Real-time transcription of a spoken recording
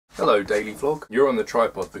Hello daily vlog. You're on the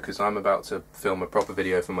tripod because I'm about to film a proper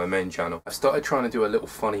video for my main channel. I've started trying to do a little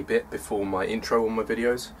funny bit before my intro on my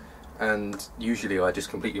videos, and usually I just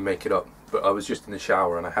completely make it up, but I was just in the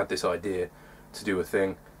shower and I had this idea to do a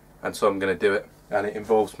thing, and so I'm going to do it, and it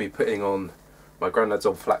involves me putting on my granddad's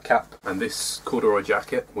old flat cap and this corduroy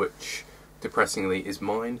jacket, which depressingly is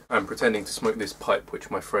mine. I'm pretending to smoke this pipe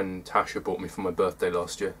which my friend Tasha bought me for my birthday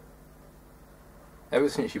last year. Ever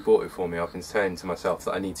since she bought it for me, I've been saying to myself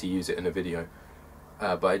that I need to use it in a video,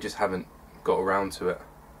 but I just haven't got around to it.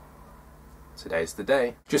 Today's the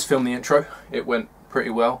day. Just filmed the intro. It went pretty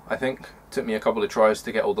well, I think. Took me a couple of tries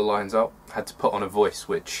to get all the lines out. Had to put on a voice,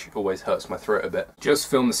 which always hurts my throat a bit. Just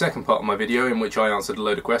filmed the second part of my video in which I answered a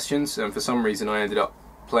load of questions, and for some reason I ended up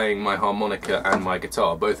playing my harmonica and my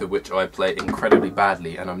guitar, both of which I play incredibly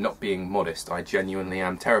badly, and I'm not being modest, I genuinely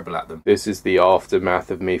am terrible at them. This is the aftermath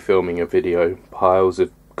of me filming a video. Piles of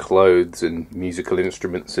clothes and musical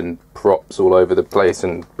instruments and props all over the place,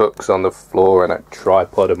 and books on the floor, and a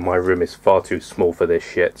tripod, and my room is far too small for this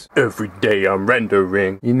shit. Every day I'm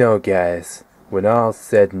rendering. You know, guys, when all's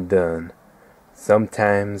said and done,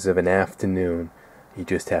 sometimes of an afternoon, you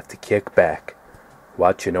just have to kick back,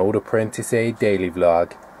 watch an Old Apprentice A daily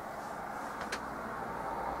vlog,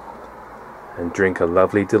 and drink a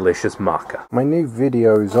lovely delicious maca. My new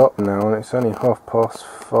video is up now and it's only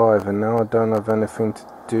 5:30, and now I don't have anything to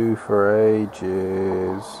do for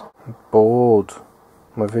ages. I'm bored.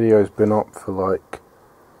 My video's been up for like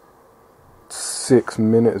 6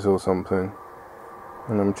 minutes or something,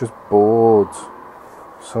 and I'm just bored.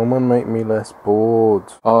 Someone make me less bored.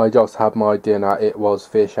 I just had my dinner. It was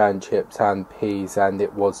fish and chips and peas, and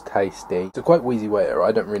it was tasty. It's a quite wheezy waiter.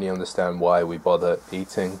 I don't really understand why we bother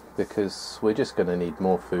eating, because we're just going to need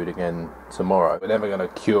more food again tomorrow. We're never going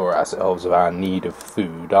to cure ourselves of our need of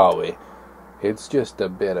food, are we? It's just a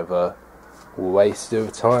bit of a waste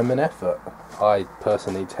of time and effort. I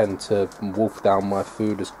personally tend to wolf down my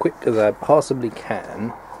food as quick as I possibly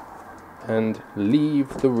can and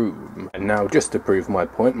leave the room. And now, just to prove my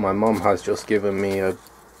point, my mum has just given me a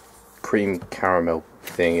cream caramel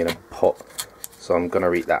thing in a pot, so I'm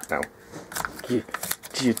gonna eat that now.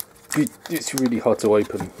 It's really hard to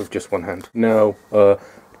open with just one hand. Now,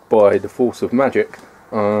 by the force of magic,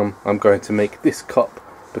 I'm going to make this cup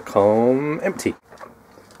become empty.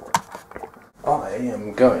 I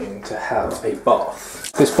am going to have a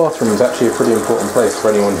bath. This bathroom is actually a pretty important place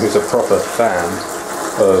for anyone who's a proper fan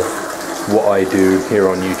of what I do here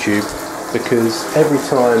on YouTube, because every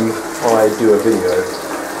time I do a video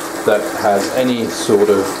that has any sort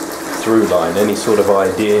of through line, any sort of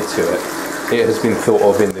idea to it, it has been thought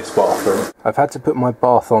of in this bathroom. I've had to put my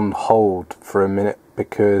bath on hold for a minute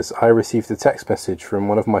because I received a text message from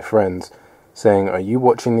one of my friends saying, "Are you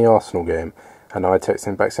watching the Arsenal game?" And I texted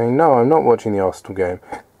him back saying, "No, I'm not watching the Arsenal game."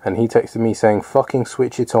 And he texted me saying, "Fucking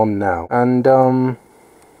switch it on now." And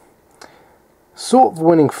sort of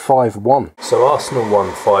winning 5-1. So Arsenal won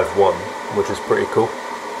 5-1, which is pretty cool.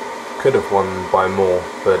 Could have won by more,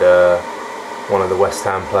 but one of the West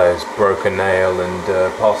Ham players broke a nail and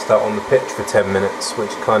passed out on the pitch for 10 minutes, which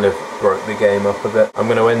kind of broke the game up a bit. I'm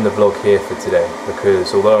going to end the vlog here for today,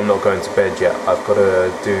 because although I'm not going to bed yet, I've got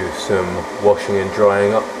to do some washing and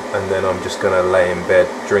drying up, and then I'm just going to lay in bed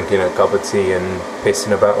drinking a cup of tea and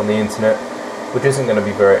pissing about on the internet, which isn't going to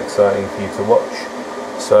be very exciting for you to watch.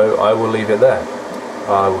 So I will leave it there.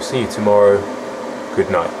 I will see you tomorrow.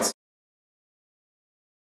 Good night.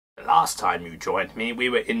 Last time you joined me, we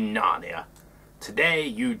were in Narnia. Today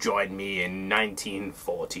you join me in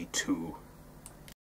 1942.